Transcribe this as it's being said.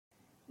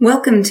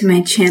Welcome to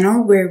my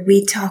channel where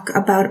we talk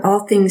about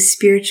all things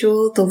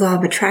spiritual, the law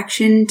of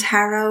attraction,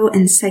 tarot,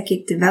 and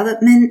psychic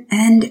development,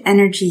 and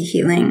energy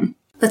healing.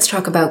 Let's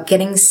talk about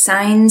getting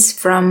signs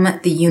from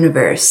the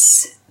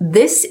universe.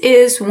 This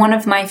is one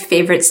of my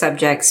favorite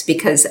subjects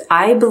because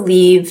I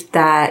believe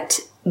that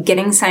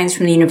getting signs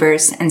from the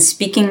universe and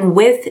speaking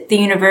with the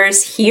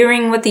universe,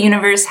 hearing what the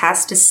universe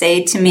has to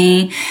say to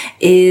me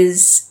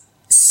is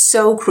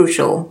so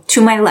crucial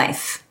to my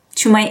life.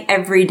 To my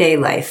everyday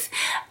life.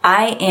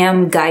 I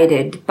am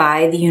guided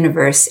by the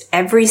universe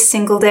every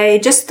single day,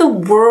 just the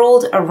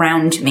world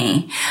around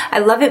me. I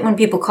love it when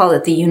people call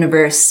it the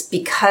universe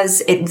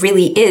because it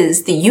really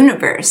is the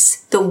universe,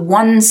 the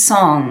one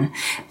song,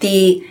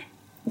 the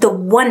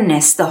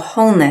oneness, the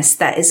wholeness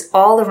that is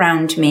all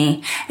around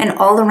me and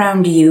all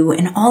around you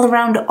and all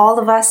around all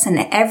of us and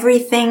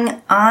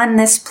everything on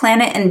this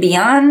planet and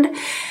beyond.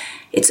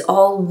 It's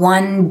all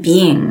one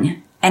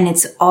being. And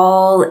it's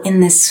all in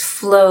this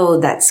flow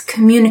that's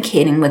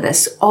communicating with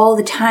us all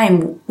the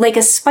time, like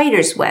a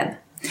spider's web.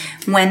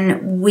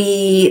 When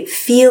we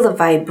feel a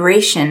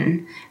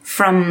vibration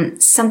from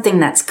something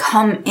that's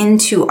come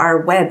into our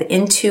web,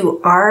 into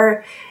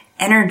our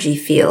energy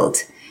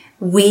field,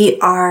 we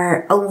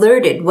are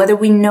alerted, whether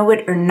we know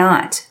it or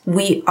not.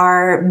 We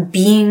are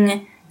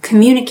being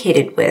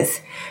communicated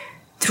with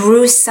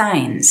through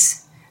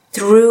signs,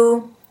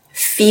 through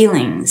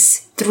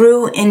feelings,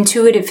 through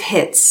intuitive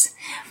hits.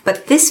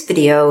 But this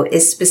video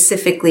is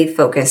specifically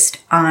focused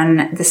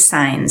on the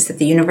signs that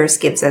the universe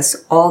gives us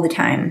all the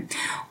time.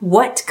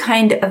 What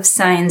kind of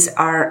signs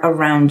are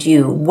around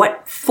you?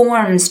 What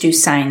forms do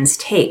signs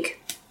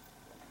take?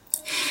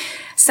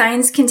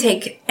 Signs can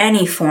take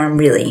any form,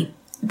 really.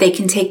 They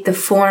can take the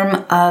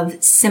form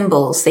of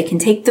symbols. They can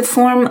take the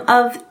form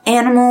of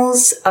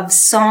animals, of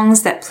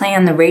songs that play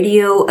on the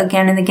radio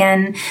again and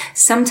again.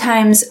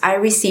 Sometimes I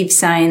receive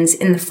signs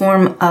in the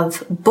form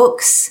of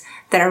books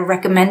that are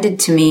recommended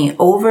to me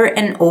over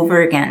and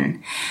over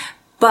again.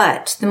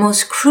 But the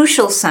most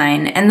crucial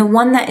sign, and the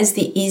one that is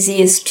the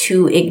easiest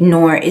to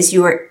ignore, is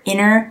your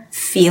inner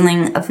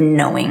feeling of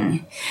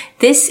knowing.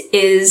 This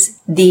is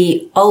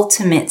the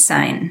ultimate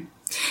sign.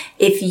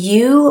 If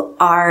you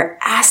are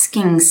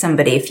asking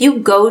somebody, if you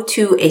go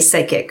to a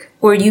psychic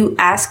or you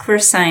ask for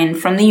a sign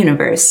from the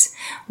universe,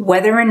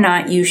 whether or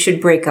not you should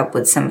break up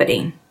with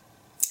somebody,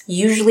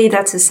 usually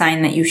that's a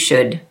sign that you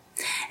should.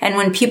 And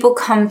when people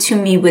come to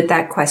me with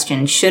that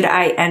question, should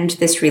I end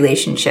this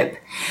relationship?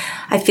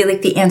 I feel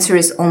like the answer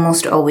is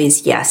almost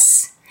always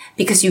yes,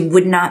 because you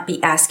would not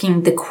be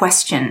asking the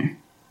question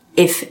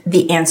if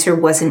the answer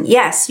wasn't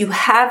yes. You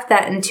have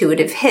that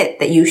intuitive hit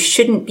that you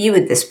shouldn't be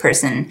with this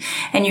person,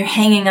 and you're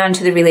hanging on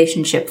to the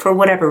relationship for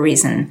whatever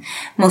reason.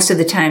 Most of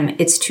the time,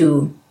 it's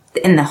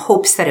in the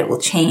hopes that it will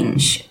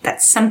change,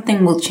 that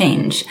something will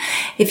change.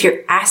 If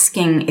you're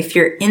asking if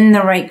you're in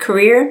the right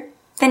career,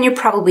 then you're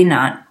probably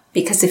not.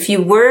 Because if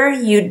you were,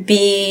 you'd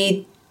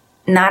be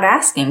not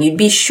asking. You'd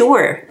be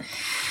sure.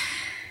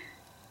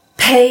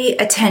 Pay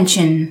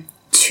attention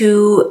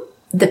to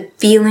the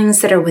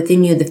feelings that are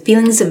within you, the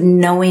feelings of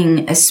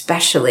knowing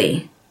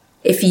especially.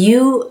 If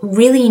you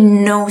really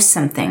know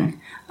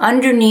something,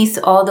 underneath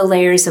all the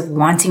layers of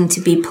wanting to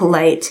be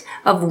polite,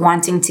 of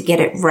wanting to get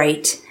it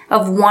right,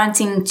 of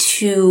wanting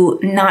to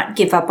not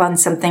give up on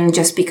something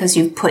just because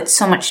you've put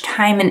so much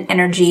time and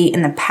energy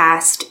in the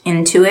past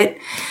into it,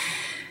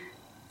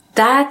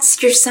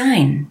 that's your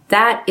sign.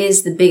 That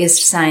is the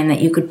biggest sign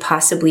that you could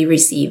possibly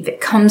receive. It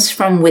comes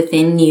from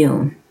within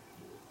you.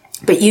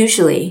 But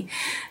usually,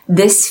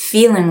 this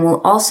feeling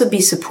will also be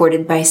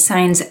supported by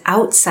signs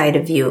outside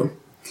of you,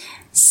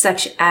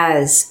 such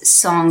as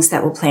songs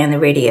that will play on the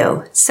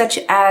radio, such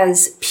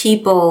as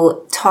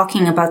people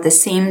talking about the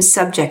same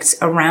subjects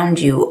around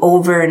you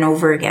over and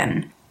over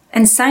again.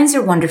 And signs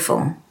are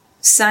wonderful.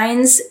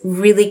 Signs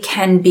really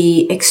can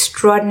be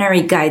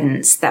extraordinary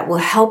guidance that will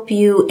help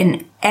you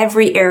in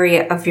every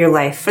area of your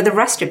life, for the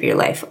rest of your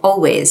life,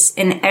 always,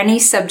 in any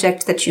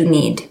subject that you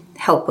need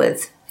help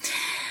with.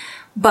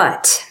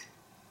 But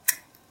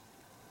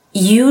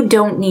you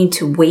don't need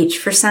to wait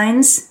for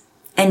signs,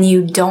 and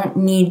you don't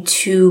need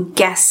to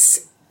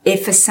guess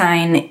if a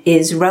sign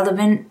is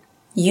relevant.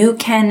 You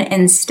can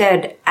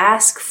instead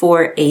ask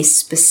for a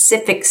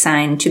specific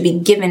sign to be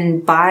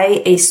given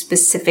by a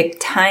specific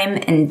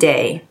time and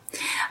day.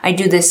 I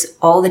do this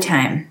all the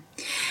time.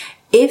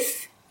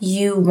 If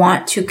you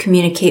want to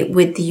communicate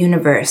with the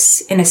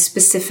universe in a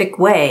specific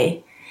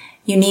way,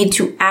 you need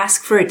to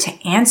ask for it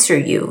to answer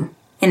you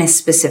in a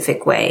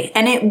specific way.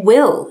 And it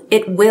will.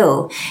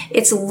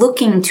 It's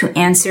looking to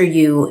answer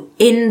you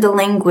in the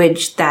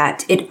language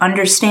that it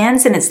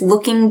understands, and it's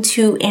looking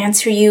to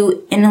answer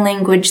you in a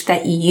language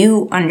that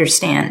you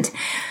understand.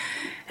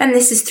 And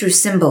this is through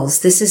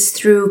symbols. This is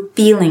through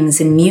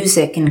feelings and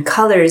music and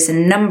colors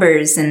and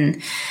numbers.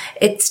 And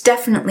it's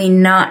definitely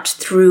not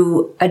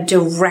through a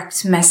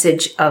direct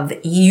message of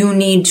you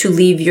need to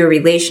leave your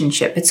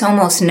relationship. It's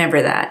almost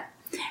never that.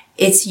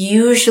 It's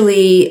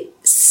usually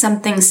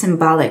something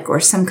symbolic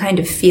or some kind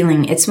of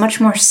feeling. It's much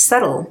more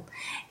subtle.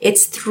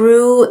 It's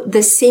through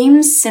the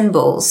same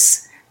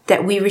symbols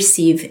that we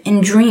receive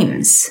in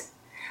dreams.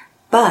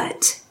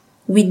 But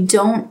we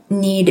don't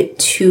need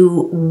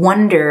to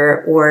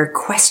wonder or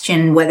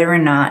question whether or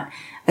not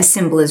a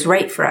symbol is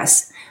right for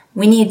us.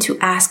 We need to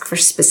ask for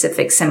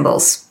specific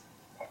symbols.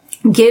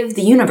 Give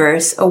the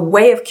universe a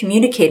way of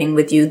communicating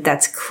with you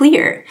that's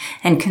clear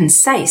and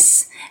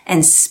concise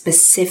and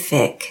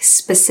specific.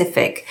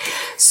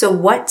 So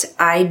what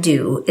I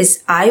do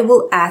is I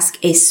will ask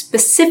a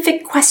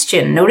specific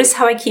question. Notice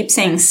how I keep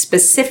saying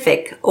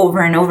specific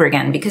over and over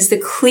again, because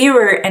the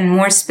clearer and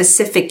more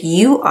specific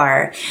you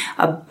are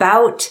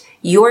about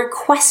your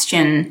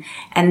question,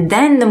 and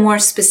then the more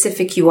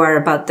specific you are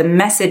about the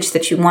message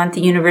that you want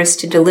the universe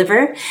to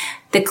deliver,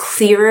 the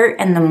clearer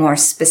and the more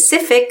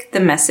specific the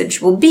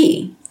message will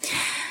be.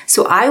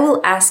 So I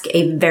will ask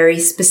a very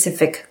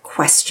specific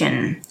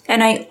question,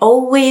 and I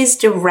always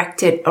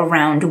direct it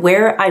around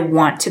where I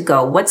want to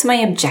go. What's my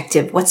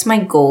objective? What's my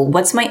goal?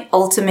 What's my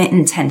ultimate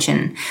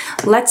intention?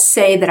 Let's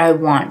say that I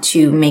want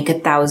to make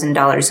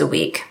 $1,000 a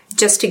week,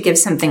 just to give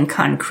something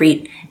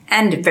concrete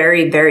and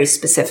very, very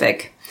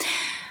specific.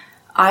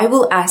 I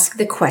will ask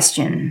the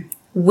question,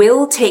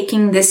 will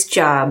taking this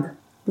job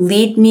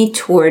lead me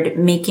toward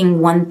making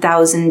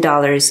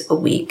 $1,000 a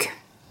week?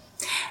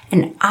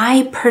 And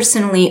I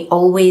personally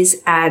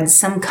always add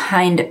some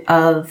kind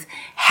of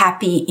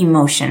happy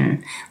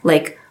emotion,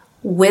 like,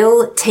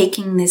 will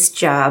taking this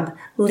job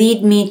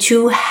lead me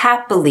to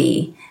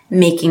happily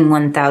making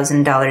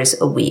 $1,000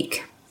 a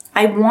week?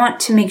 I want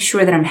to make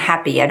sure that I'm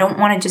happy. I don't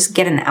want to just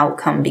get an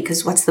outcome,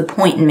 because what's the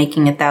point in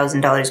making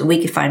 $1,000 a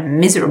week if I'm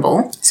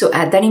miserable? So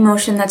add that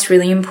emotion. That's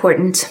really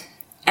important.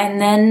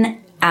 And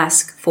then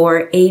ask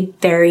for a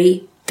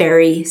very,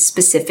 very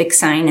specific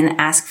sign, and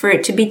ask for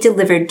it to be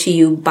delivered to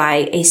you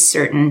by a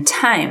certain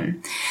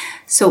time.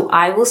 So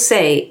I will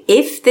say,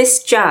 if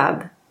this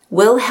job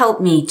will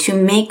help me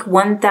to make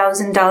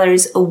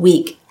 $1,000 a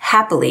week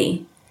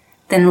happily,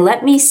 then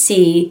let me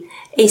see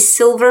a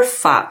silver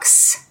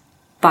fox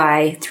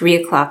by 3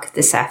 o'clock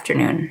this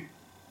afternoon.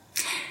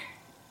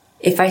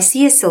 If I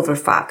see a silver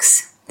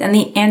fox, then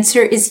the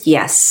answer is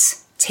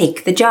yes,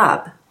 take the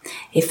job.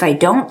 If I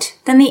don't,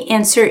 then the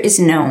answer is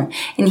no.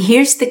 And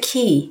here's the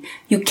key.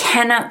 You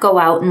cannot go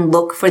out and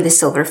look for the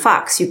silver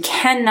fox. You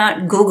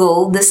cannot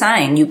Google the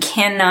sign. You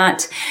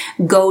cannot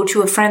go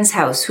to a friend's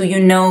house who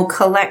you know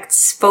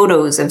collects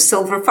photos of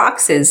silver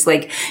foxes.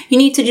 Like, you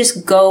need to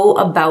just go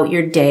about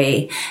your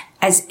day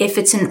as if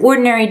it's an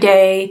ordinary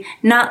day,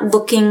 not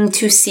looking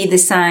to see the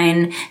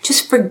sign.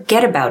 Just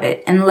forget about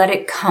it and let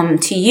it come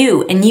to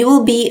you. And you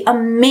will be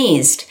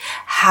amazed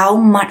how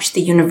much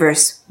the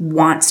universe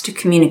wants to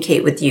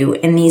communicate with you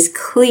in these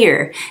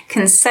clear,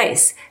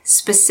 concise,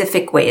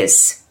 specific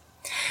ways.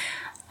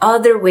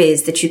 Other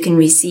ways that you can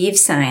receive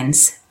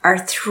signs are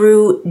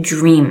through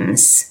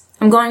dreams.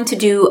 I'm going to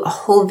do a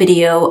whole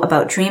video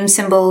about dream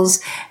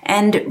symbols,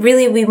 and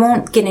really we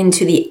won't get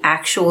into the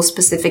actual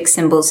specific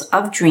symbols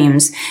of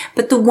dreams,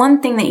 but the one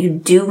thing that you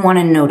do want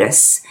to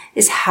notice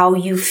is how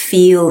you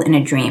feel in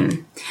a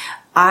dream.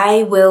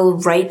 I will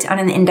write on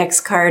an index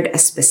card a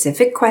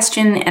specific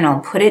question, and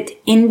I'll put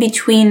it in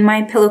between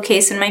my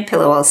pillowcase and my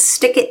pillow. I'll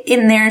stick it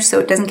in there so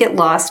it doesn't get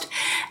lost.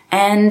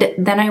 And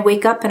then I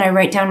wake up and I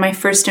write down my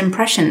first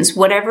impressions,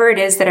 whatever it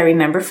is that I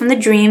remember from the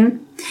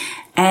dream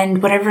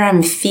and whatever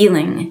I'm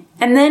feeling.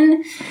 And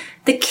then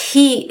the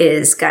key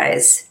is,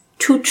 guys,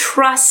 to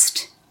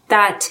trust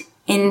that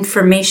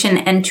information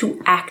and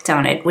to act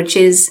on it, which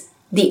is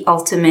the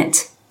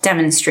ultimate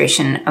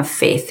demonstration of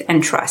faith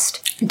and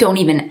trust. Don't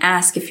even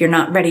ask if you're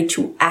not ready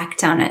to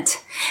act on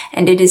it.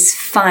 And it is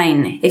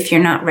fine if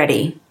you're not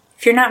ready.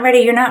 If you're not ready,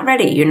 you're not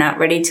ready. You're not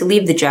ready to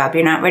leave the job.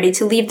 You're not ready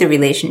to leave the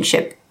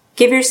relationship.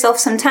 Give yourself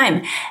some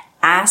time.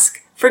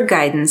 Ask for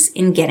guidance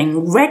in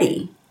getting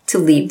ready to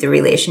leave the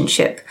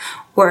relationship,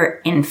 or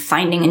in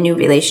finding a new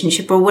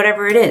relationship, or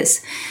whatever it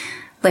is.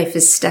 Life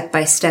is step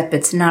by step.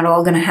 It's not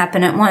all going to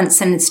happen at once,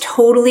 and it's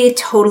totally,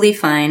 totally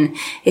fine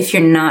if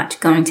you're not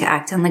going to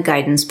act on the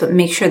guidance, but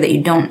make sure that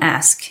you don't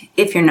ask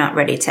if you're not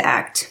ready to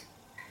act.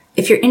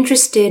 If you're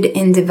interested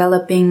in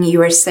developing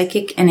your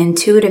psychic and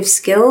intuitive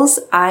skills,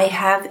 I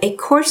have a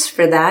course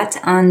for that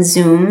on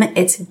Zoom.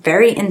 It's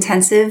very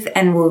intensive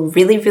and will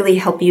really, really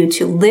help you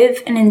to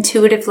live an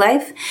intuitive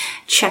life.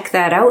 Check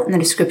that out in the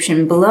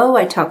description below.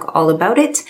 I talk all about it.